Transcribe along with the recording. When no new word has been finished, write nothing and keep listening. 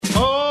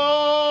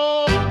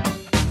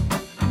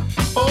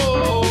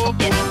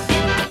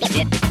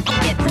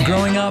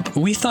up,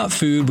 we thought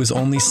food was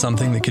only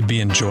something that could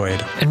be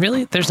enjoyed. And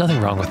really, there's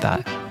nothing wrong with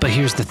that. But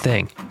here's the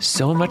thing.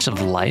 So much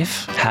of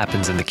life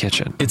happens in the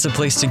kitchen. It's a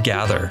place to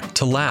gather,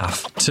 to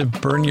laugh, to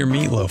burn your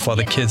meatloaf while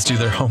the kids do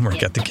their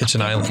homework at the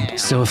kitchen island.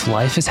 So if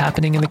life is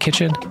happening in the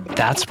kitchen,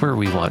 that's where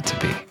we want to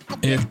be.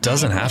 It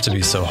doesn't have to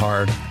be so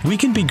hard. We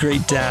can be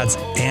great dads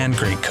and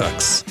great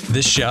cooks.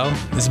 This show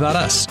is about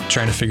us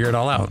trying to figure it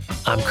all out.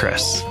 I'm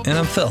Chris. And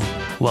I'm Phil.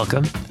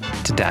 Welcome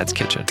to Dad's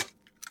Kitchen.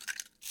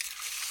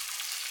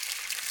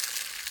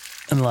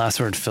 And the last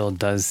word, Phil,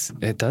 does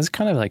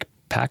kind of like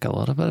pack a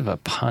little bit of a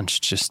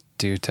punch just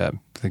due to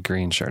the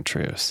green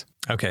chartreuse.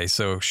 Okay,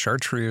 so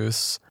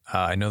chartreuse,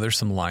 I know there's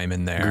some lime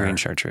in there. Green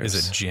chartreuse.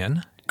 Is it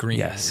gin? Green?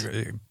 Yes.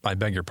 I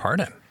beg your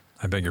pardon.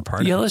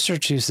 Yellow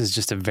chartreuse is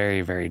just a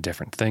very, very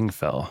different thing,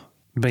 Phil.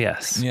 But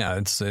yes. Yeah,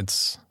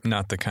 it's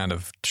not the kind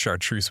of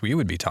chartreuse we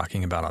would be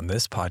talking about on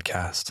this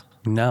podcast.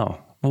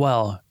 No.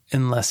 Well,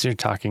 unless you're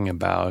talking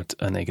about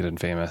a Naked and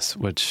Famous,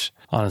 which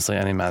honestly,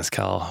 any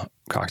mezcal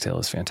cocktail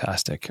is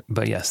fantastic.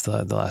 But yes,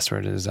 the last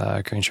word is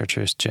green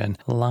chartreuse, gin,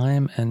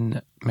 lime,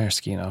 and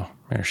maraschino,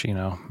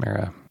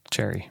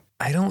 cherry.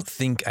 I don't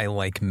think I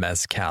like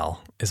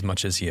mezcal as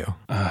much as you.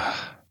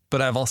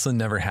 But I've also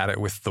never had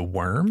it with the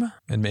worm,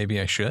 and maybe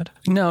I should.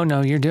 No,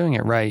 you're doing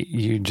it right.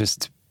 You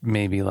just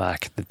maybe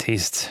lack the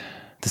taste,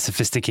 the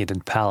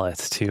sophisticated palate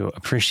to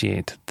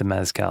appreciate the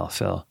mezcal,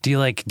 Phil. Do you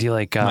like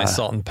my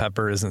salt and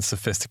pepper isn't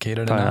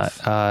sophisticated enough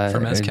for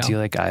mezcal? Do you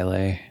like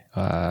Islay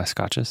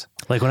scotches?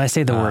 Like when I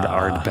say the word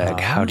Ardbeg,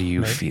 how do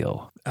you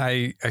feel?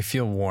 I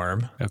feel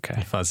warm. Okay.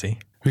 And fuzzy.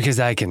 Because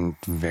I can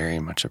very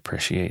much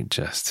appreciate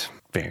just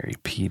very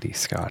peaty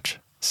scotch.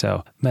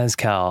 So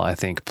mezcal, I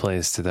think,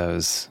 plays to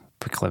those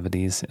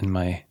proclivities in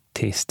my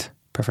taste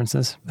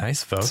preferences.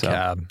 Nice vocab.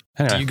 So,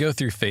 anyway. Do you go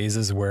through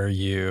phases where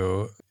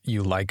you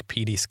like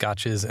peaty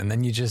scotches and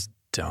then you just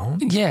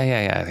don't?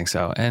 Yeah, I think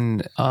so.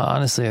 And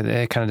honestly,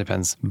 it kind of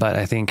depends. But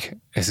I think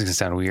it's going to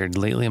sound weird.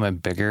 Lately, my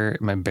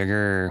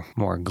bigger,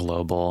 more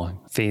global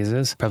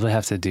phases probably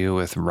have to do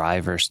with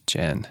rye versus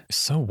gin.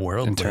 So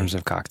worldly. In terms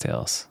of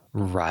cocktails.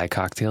 Rye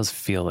cocktails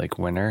feel like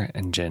winter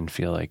and gin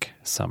feel like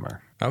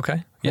summer.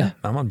 Okay. Yeah.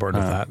 I'm on board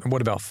with that.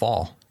 What about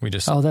fall? We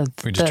just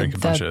drink a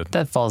bunch of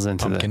that falls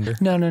into pumpkin beer?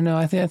 No.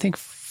 I think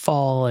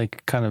fall,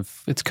 like, kind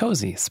of, it's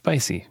cozy,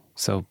 spicy.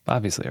 So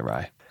obviously a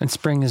rye. And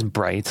spring is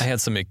bright. I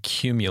had some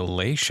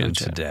accumulation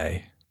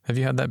today. Have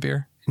you had that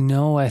beer?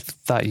 No, I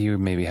thought you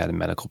maybe had a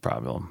medical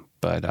problem.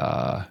 But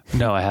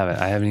no, I haven't.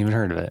 I haven't even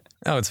heard of it.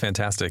 Oh, it's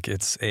fantastic.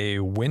 It's a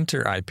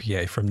winter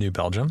IPA from New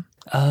Belgium.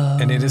 Oh,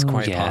 and it is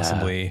quite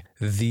possibly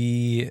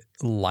the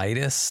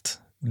lightest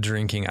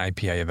drinking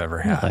IPA I've ever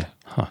had. Really?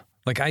 Huh.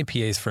 Like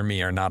IPAs for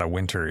me are not a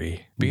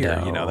wintry beer.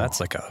 No, that's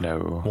like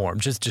a warm.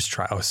 Just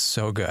try. Oh,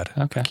 so good.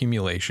 Okay.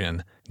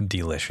 Accumulation,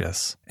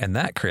 delicious. And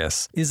that,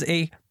 Chris, is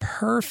a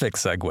perfect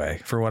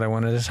segue for what I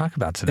wanted to talk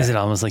about today. Is it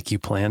almost like you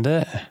planned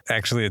it?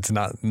 Actually, it's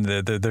not.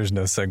 There's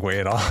no segue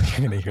at all.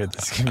 You're going to hear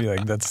this. It's going to be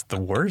like, that's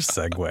the worst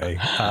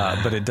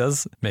segue. But it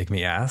does make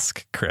me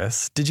ask,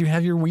 Chris, did you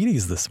have your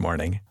Wheaties this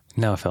morning?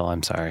 No, Phil,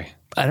 I'm sorry.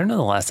 I don't know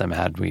the last time I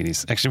had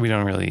Wheaties. Actually, we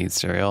don't really eat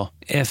cereal.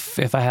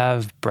 If I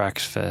have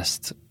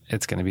breakfast,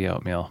 it's going to be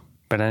oatmeal.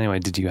 But anyway,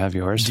 did you have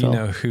yours, Do Phil? you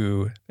know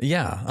who?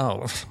 Yeah.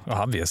 Oh,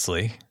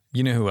 obviously.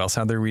 You know who else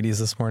had their Wheaties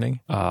this morning?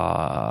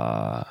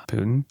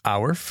 Putin?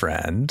 Our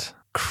friend,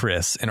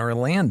 Chris in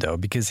Orlando,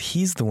 because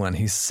he's the one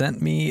who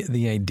sent me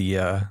the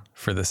idea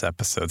for this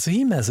episode. So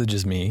he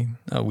messages me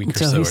a week or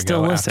so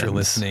ago after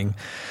listening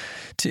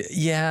to,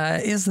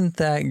 isn't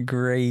that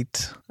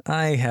great?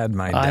 I had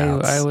my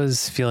doubts. I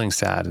was feeling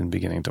sad and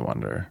beginning to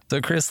wonder. So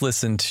Chris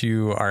listened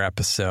to our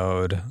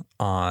episode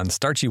on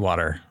starchy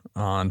water,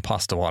 on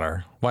pasta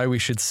water, why we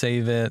should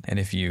save it, and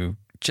if you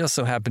just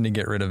so happen to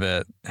get rid of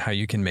it, how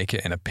you can make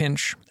it in a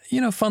pinch.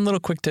 Fun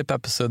little quick tip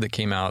episode that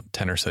came out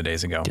 10 or so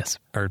days ago. Yes.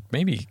 Or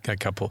maybe a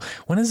couple.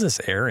 When is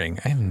this airing?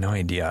 I have no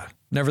idea.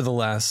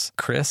 Nevertheless,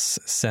 Chris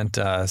sent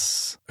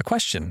us a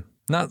question.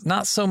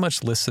 Not so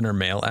much listener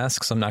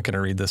mail-esque, so I'm not going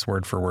to read this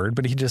word for word,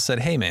 but he just said,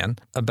 hey man,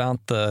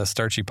 about the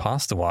starchy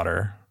pasta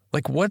water,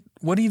 like what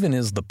even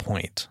is the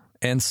point?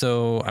 And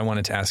so I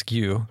wanted to ask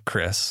you,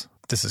 Chris,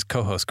 this is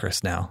co-host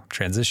Chris now,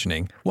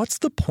 transitioning. What's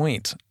the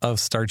point of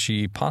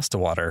starchy pasta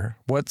water?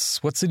 What's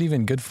it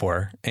even good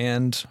for?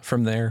 And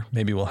from there,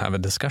 maybe we'll have a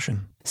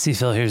discussion. See,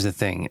 Phil, here's the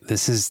thing.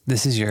 This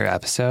is your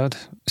episode,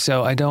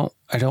 so I don't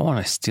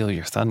want to steal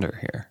your thunder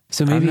here.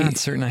 So maybe I'm not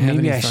certain I have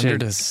any thunder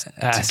to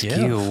ask give.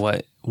 you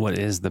what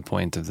is the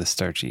point of the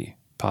starchy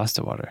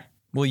pasta water?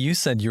 Well, you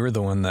said you were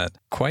the one that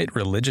quite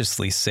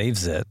religiously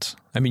saves it.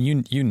 I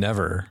mean, you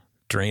never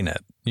drain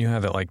it. You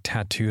have it like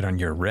tattooed on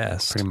your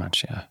wrist. Pretty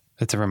much, yeah.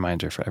 It's a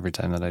reminder for every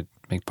time that I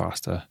make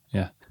pasta.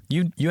 Yeah.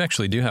 You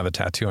actually do have a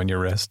tattoo on your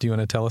wrist. Do you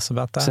want to tell us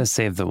about that? It says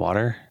save the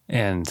water.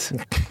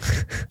 And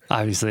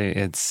obviously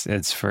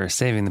it's for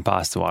saving the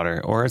pasta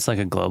water, or it's like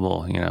a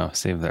global,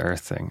 save the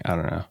earth thing. I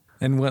don't know.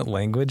 And what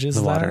language is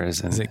the that? Water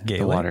is it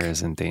Gaelic? The water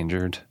is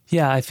endangered.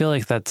 Yeah, I feel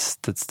like that's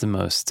the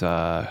most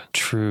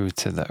true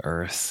to the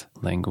earth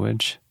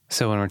language.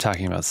 So when we're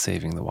talking about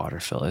saving the water,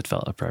 Phil, it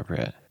felt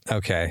appropriate.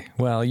 Okay,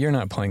 well, you're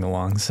not playing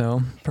along,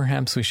 so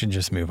perhaps we should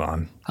just move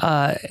on.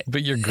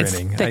 But you're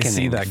grinning. I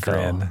see that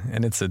grin,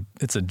 and it's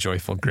a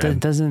joyful grin.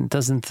 Doesn't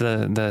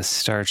the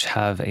starch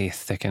have a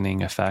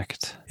thickening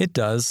effect? It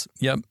does.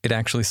 Yep. It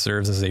actually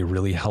serves as a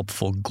really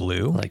helpful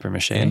glue. Like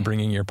vermicelli? In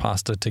bringing your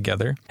pasta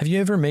together. Have you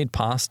ever made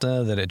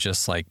pasta that it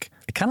just it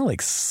kind of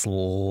like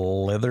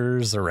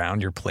slithers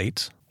around your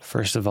plate?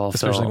 First of all,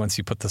 especially once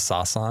you put the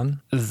sauce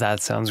on.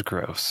 That sounds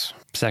gross.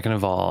 Second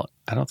of all,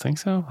 I don't think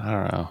so. I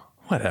don't know.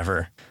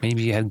 Whatever.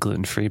 Maybe you had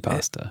gluten-free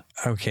pasta.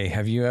 Okay,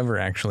 have you ever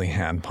actually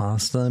had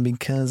pasta?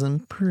 Because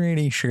I'm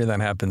pretty sure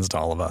that happens to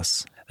all of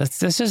us. That's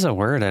just a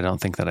word I don't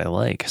think that I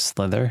like.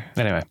 Slither.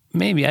 Anyway,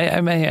 maybe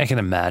I can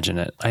imagine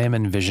it. I am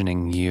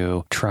envisioning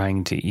you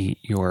trying to eat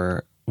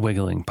your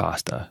wiggling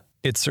pasta.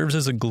 It serves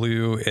as a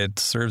glue. It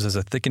serves as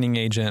a thickening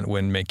agent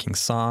when making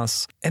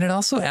sauce. And it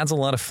also adds a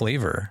lot of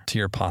flavor to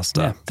your pasta.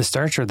 Yeah, the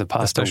starch or the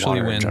pasta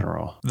water in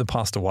general? The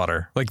pasta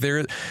water. Like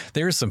there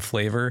is some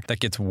flavor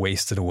that gets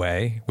wasted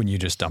away when you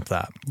just dump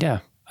that. Yeah,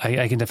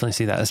 I can definitely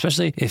see that,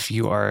 especially if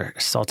you are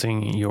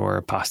salting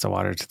your pasta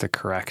water to the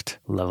correct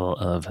level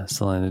of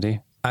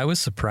salinity. I was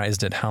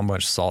surprised at how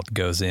much salt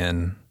goes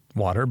in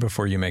water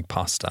before you make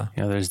pasta.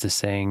 You know, there's this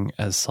saying,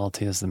 as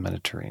salty as the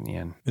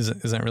Mediterranean. Is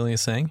that really a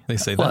saying? They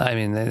say that? Well, I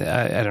mean,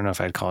 I don't know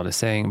if I'd call it a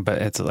saying,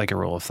 but it's like a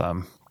rule of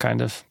thumb,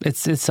 kind of. It's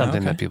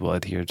something that people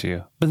adhere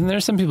to. But then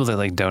there's some people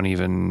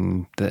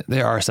that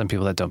there are some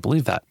people that don't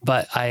believe that.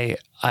 But I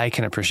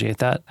can appreciate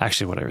that.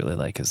 Actually, what I really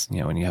like is,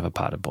 when you have a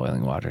pot of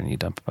boiling water and you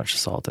dump a bunch of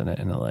salt in it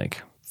and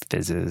it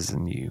fizzes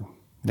and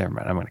never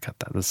mind, I'm going to cut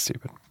that. That's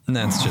stupid. And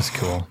that's just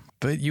cool.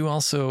 But you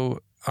also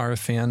are a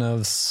fan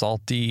of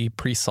salty,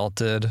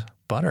 pre-salted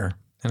butter.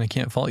 And I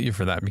can't fault you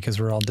for that because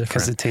we're all different.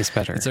 Because it tastes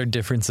better. It's our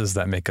differences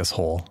that make us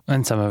whole.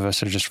 And some of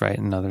us are just right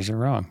and others are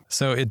wrong.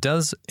 So it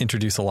does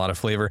introduce a lot of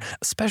flavor,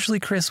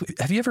 especially, Chris,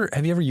 have you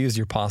ever used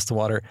your pasta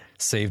water,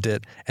 saved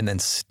it, and then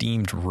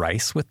steamed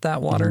rice with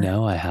that water?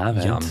 No, I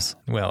haven't. Yums.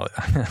 Well,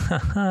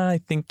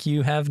 I think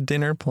you have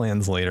dinner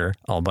plans later.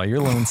 All by your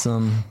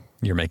lonesome.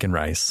 You're making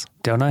rice.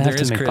 Don't I have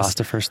to make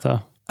pasta first,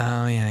 though?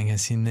 Oh, yeah, I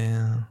guess you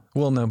know.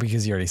 Well, no,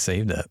 because you already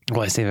saved it.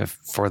 Well, I save it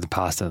for the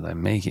pasta that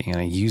I'm making, and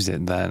I use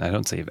it then. I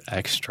don't save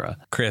extra.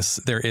 Chris,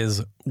 there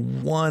is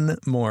one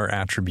more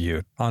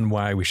attribute on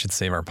why we should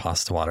save our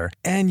pasta water.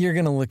 And you're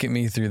going to look at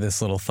me through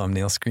this little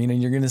thumbnail screen,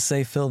 and you're going to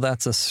say, Phil,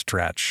 that's a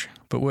stretch.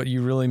 But what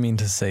you really mean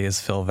to say is,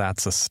 Phil,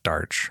 that's a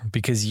starch.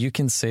 Because you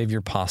can save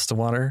your pasta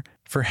water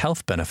for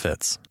health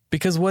benefits.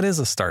 Because what is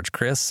a starch,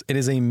 Chris? It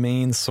is a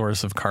main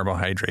source of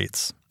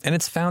carbohydrates. And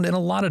it's found in a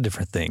lot of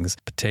different things.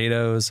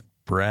 Potatoes,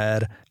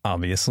 bread,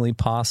 obviously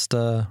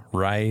pasta,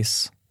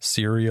 rice,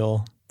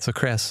 cereal. So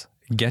Chris,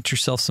 get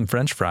yourself some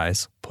French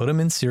fries, put them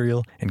in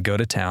cereal, and go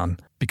to town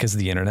because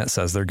the internet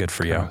says they're good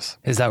for you.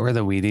 Is that where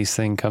the Wheaties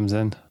thing comes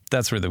in?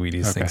 That's where the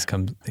Wheaties things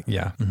come.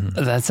 Yeah.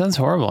 Mm-hmm. That sounds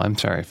horrible. I'm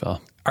sorry,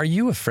 Phil. Are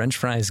you a French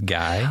fries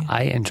guy?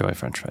 I enjoy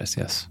French fries,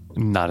 yes.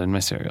 Not in my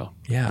cereal.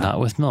 Yeah. Not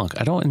with milk.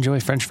 I don't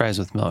enjoy French fries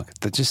with milk.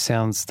 That just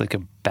sounds like a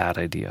bad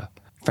idea.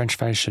 French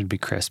fries should be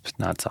crisp,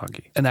 not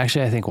soggy. And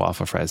actually, I think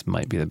waffle fries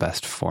might be the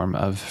best form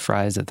of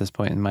fries at this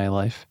point in my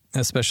life.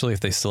 Especially if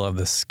they still have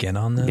the skin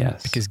on them.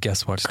 Yes. Because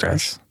guess what,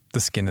 Chris? The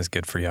skin is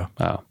good for you.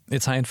 Oh.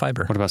 It's high in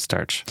fiber. What about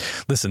starch?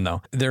 Listen,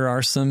 though, there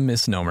are some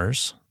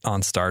misnomers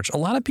on starch. A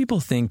lot of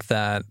people think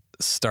that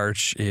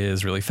starch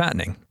is really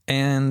fattening.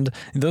 And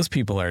those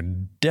people are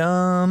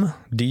dumb,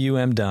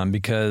 D-U-M dumb,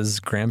 because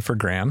gram for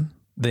gram,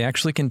 they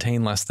actually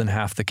contain less than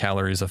half the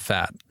calories of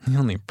fat. The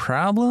only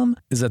problem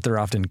is that they're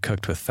often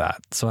cooked with fat.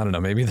 So I don't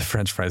know, maybe the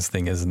French fries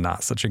thing is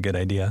not such a good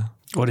idea.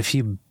 What if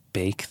you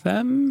bake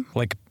them?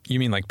 You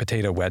mean like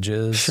potato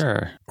wedges?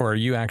 Sure. Or are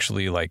you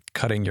actually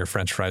cutting your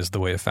French fries the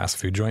way a fast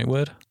food joint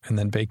would and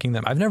then baking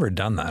them? I've never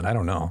done that. I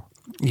don't know.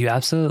 You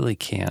absolutely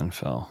can,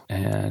 Phil.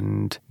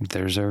 And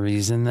there's a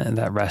reason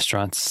that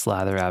restaurants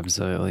slather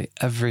absolutely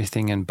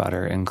everything in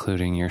butter,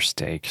 including your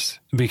steaks,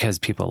 because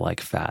people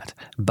like fat.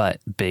 But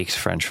baked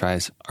French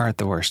fries aren't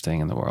the worst thing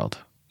in the world.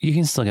 You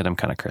can still get them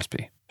kind of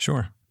crispy.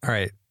 Sure. All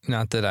right.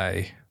 Not that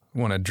I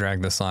want to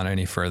drag this on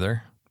any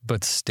further,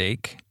 but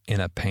steak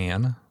in a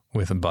pan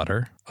with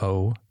butter,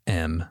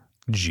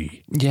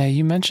 OMG. Yeah,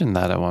 you mentioned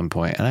that at one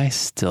point, and I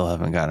still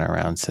haven't gotten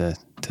around to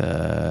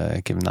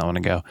giving that one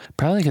a go.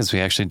 Probably because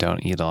we actually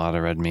don't eat a lot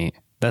of red meat.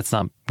 That's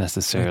not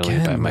necessarily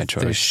by my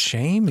choice. The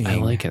shaming. I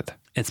like it.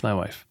 It's my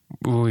wife.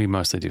 We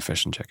mostly do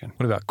fish and chicken.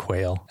 What about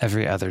quail?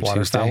 Every other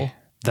Waterfowl? Tuesday.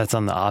 That's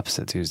on the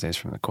opposite Tuesdays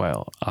from the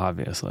quail,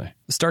 obviously.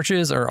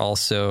 Starches are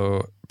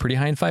also pretty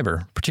high in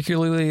fiber,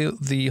 particularly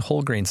the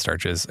whole grain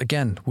starches.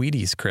 Again,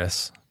 Wheaties,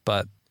 Chris.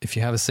 But if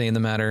you have a say in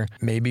the matter,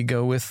 maybe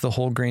go with the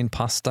whole grain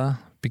pasta,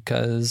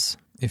 because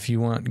if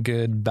you want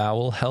good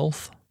bowel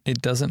health,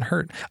 it doesn't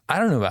hurt. I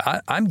don't know,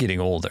 I'm getting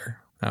older.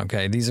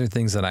 Okay, these are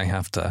things that I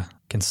have to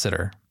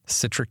consider.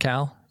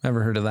 Citracal,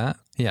 ever heard of that?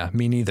 Yeah,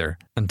 me neither.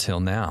 Until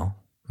now.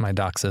 My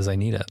doc says I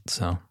need it,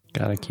 so.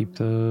 Gotta keep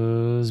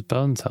those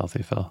bones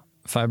healthy, Phil.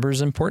 Fiber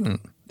is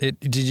important.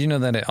 Did you know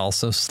that it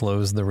also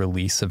slows the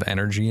release of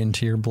energy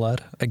into your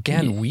blood?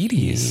 Again,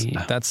 Wheaties.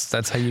 Yeah.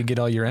 That's how you get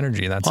all your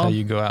energy. That's how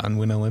you go out and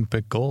win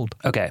Olympic gold.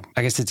 Okay.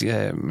 I guess it's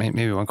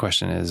maybe one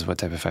question is, what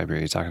type of fiber are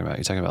you talking about?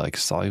 You're talking about like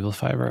soluble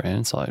fiber and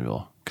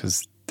insoluble,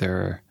 because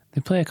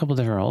they play a couple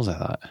different roles, I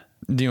thought.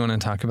 Do you want to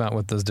talk about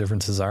what those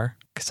differences are?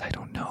 Because I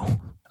don't know.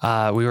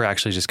 We were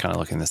actually just kind of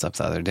looking this up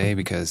the other day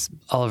because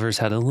Oliver's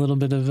had a little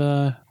bit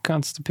of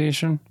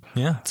constipation.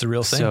 Yeah, it's a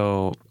real thing.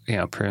 So,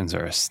 prunes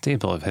are a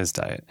staple of his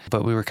diet.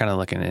 But we were kind of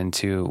looking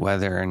into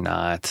whether or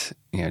not,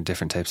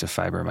 different types of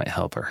fiber might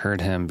help or hurt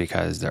him,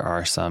 because there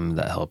are some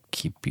that help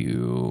keep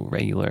you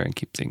regular and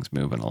keep things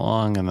moving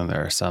along. And then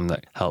there are some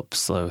that help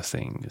slow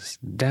things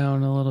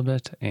down a little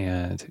bit.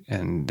 And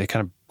it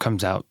kind of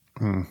comes out.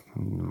 I'm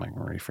going to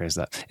rephrase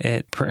that.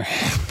 It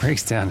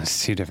breaks down into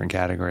two different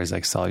categories,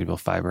 like soluble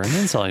fiber and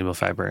insoluble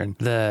fiber. And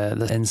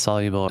the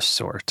insoluble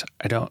sort,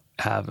 I don't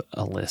have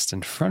a list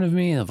in front of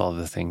me of all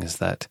the things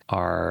that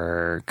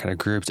are kind of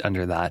grouped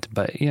under that,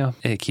 but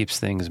it keeps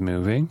things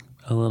moving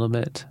a little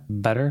bit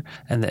better.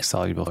 And the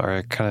soluble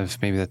are kind of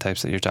maybe the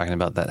types that you're talking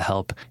about that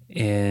help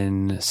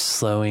in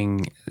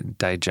slowing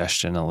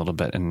digestion a little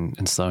bit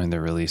and slowing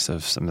the release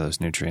of some of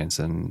those nutrients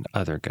and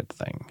other good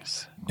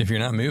things. If you're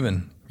not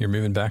moving, you're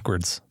moving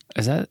backwards.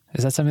 Is that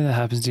something that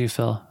happens to you,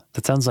 Phil?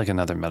 That sounds like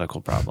another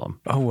medical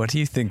problem. Oh, what do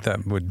you think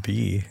that would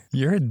be?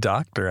 You're a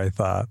doctor, I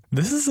thought.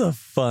 This is a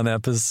fun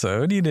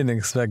episode. You didn't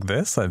expect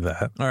this, I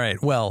bet. All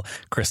right. Well,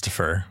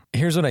 Christopher,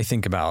 here's what I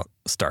think about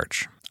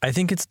starch. I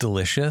think it's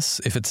delicious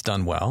if it's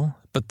done well,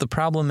 but the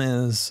problem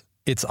is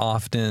it's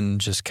often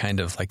just kind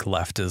of like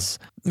left as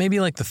maybe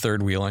like the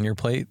third wheel on your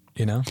plate,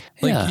 Like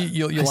yeah,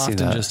 you'll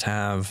often just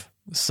have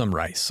some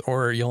rice,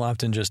 or you'll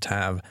often just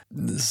have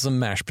some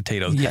mashed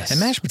potatoes. Yes.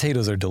 And mashed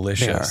potatoes are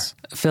delicious.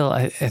 Phil,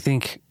 I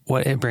think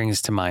what it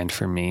brings to mind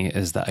for me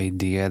is the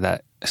idea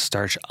that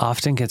starch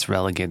often gets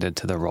relegated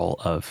to the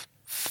role of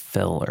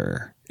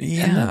filler.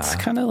 Yeah. And that's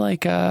kind of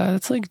like,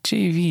 it's like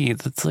JV,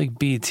 that's like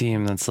B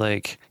team, that's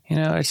like,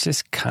 it's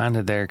just kind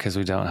of there because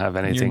we don't have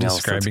anything else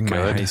that's good. You're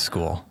describing my high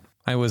school.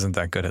 I wasn't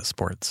that good at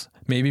sports.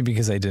 Maybe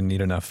because I didn't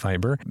eat enough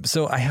fiber.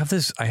 So I have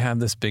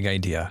this big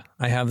idea.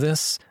 I have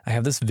this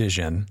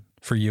vision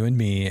for you and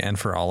me and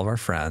for all of our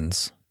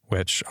friends,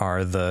 which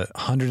are the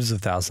hundreds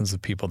of thousands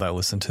of people that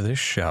listen to this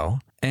show.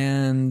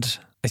 And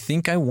I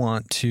think I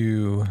want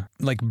to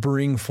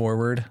bring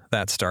forward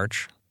that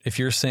starch. If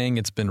you're saying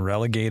it's been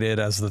relegated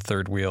as the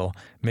third wheel,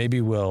 maybe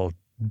we'll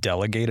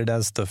delegate it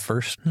as the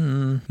first.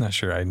 Not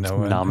sure I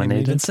know.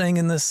 Nominated? I've been saying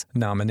in this.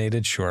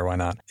 Nominated, sure, why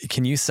not?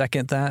 Can you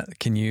second that?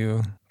 Can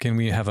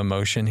we have a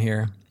motion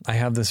here? I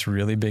have this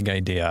really big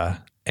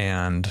idea,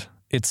 and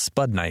it's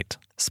Spud Night.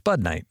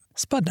 Spud Night.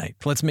 Spud Night.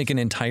 Let's make an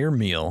entire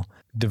meal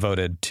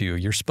devoted to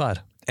your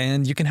spud.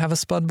 And you can have a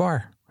spud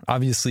bar.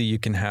 Obviously, you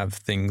can have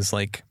things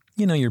like,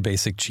 your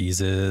basic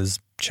cheeses.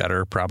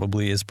 Cheddar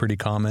probably is pretty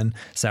common.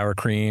 Sour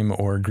cream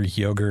or Greek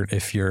yogurt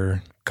if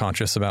you're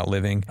conscious about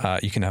living.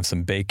 You can have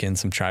some bacon,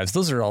 some chives.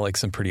 Those are all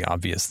some pretty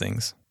obvious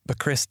things. But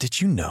Chris,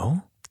 did you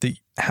know that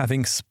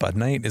having Spud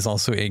Night is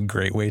also a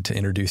great way to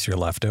introduce your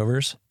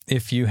leftovers?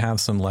 If you have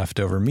some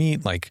leftover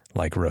meat, like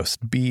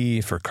roast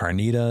beef or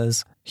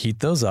carnitas, heat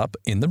those up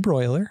in the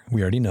broiler.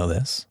 We already know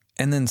this.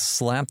 And then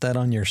slap that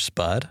on your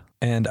spud.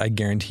 And I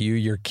guarantee you,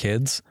 your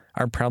kids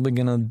are probably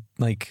going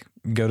to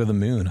go to the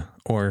moon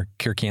or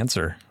cure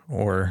cancer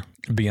or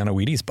be on a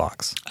Wheaties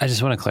box. I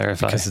just want to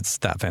clarify. Because it's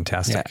that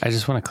fantastic. Yeah, I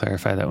just want to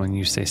clarify that when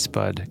you say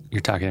spud, you're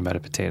talking about a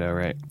potato,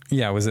 right?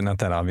 Yeah, was it not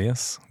that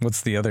obvious?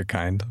 What's the other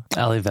kind?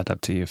 I'll leave that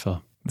up to you,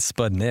 Phil.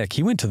 Spudnik.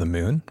 He went to the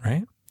moon,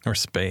 right? Or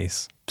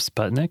space.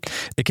 Sputnik?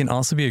 It can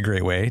also be a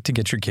great way to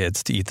get your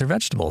kids to eat their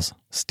vegetables.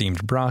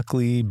 Steamed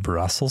broccoli,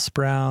 Brussels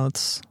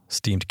sprouts,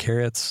 steamed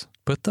carrots.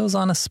 Put those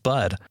on a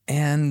spud.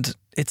 And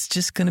it's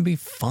just going to be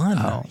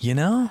fun,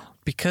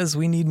 Because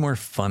we need more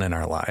fun in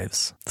our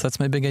lives. So that's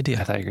my big idea.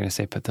 I thought you were going to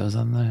say put those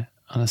on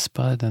a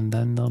spud and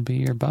then they'll be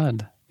your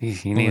bud.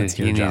 You need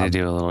to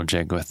do a little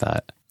jig with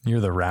that.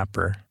 You're the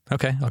rapper.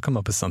 Okay, I'll come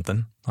up with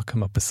something.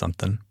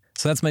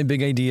 So that's my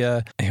big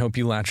idea. I hope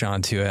you latch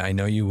on to it. I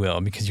know you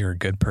will because you're a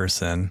good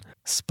person.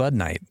 Spud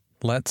Night.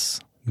 Let's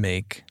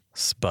make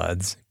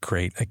spuds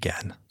great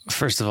again.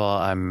 First of all,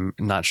 I'm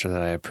not sure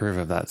that I approve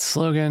of that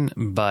slogan,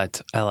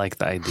 but I like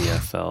the idea,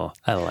 Phil.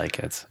 I like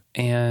it.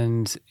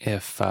 And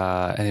if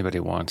anybody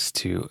wants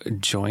to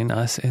join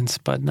us in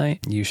Spud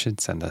Night, you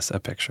should send us a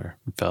picture.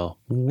 Phil,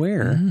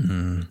 where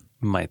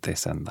might they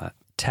send that?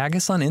 Tag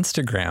us on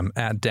Instagram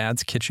at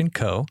Dad's Kitchen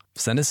Co.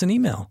 Send us an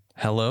email,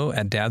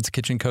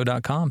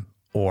 hello@dadskitchenco.com.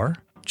 Or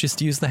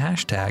just use the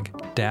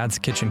hashtag Dad's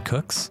Kitchen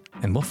Cooks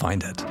and we'll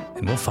find it.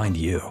 And we'll find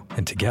you.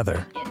 And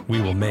together,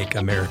 we will make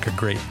America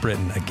Great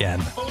Britain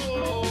again.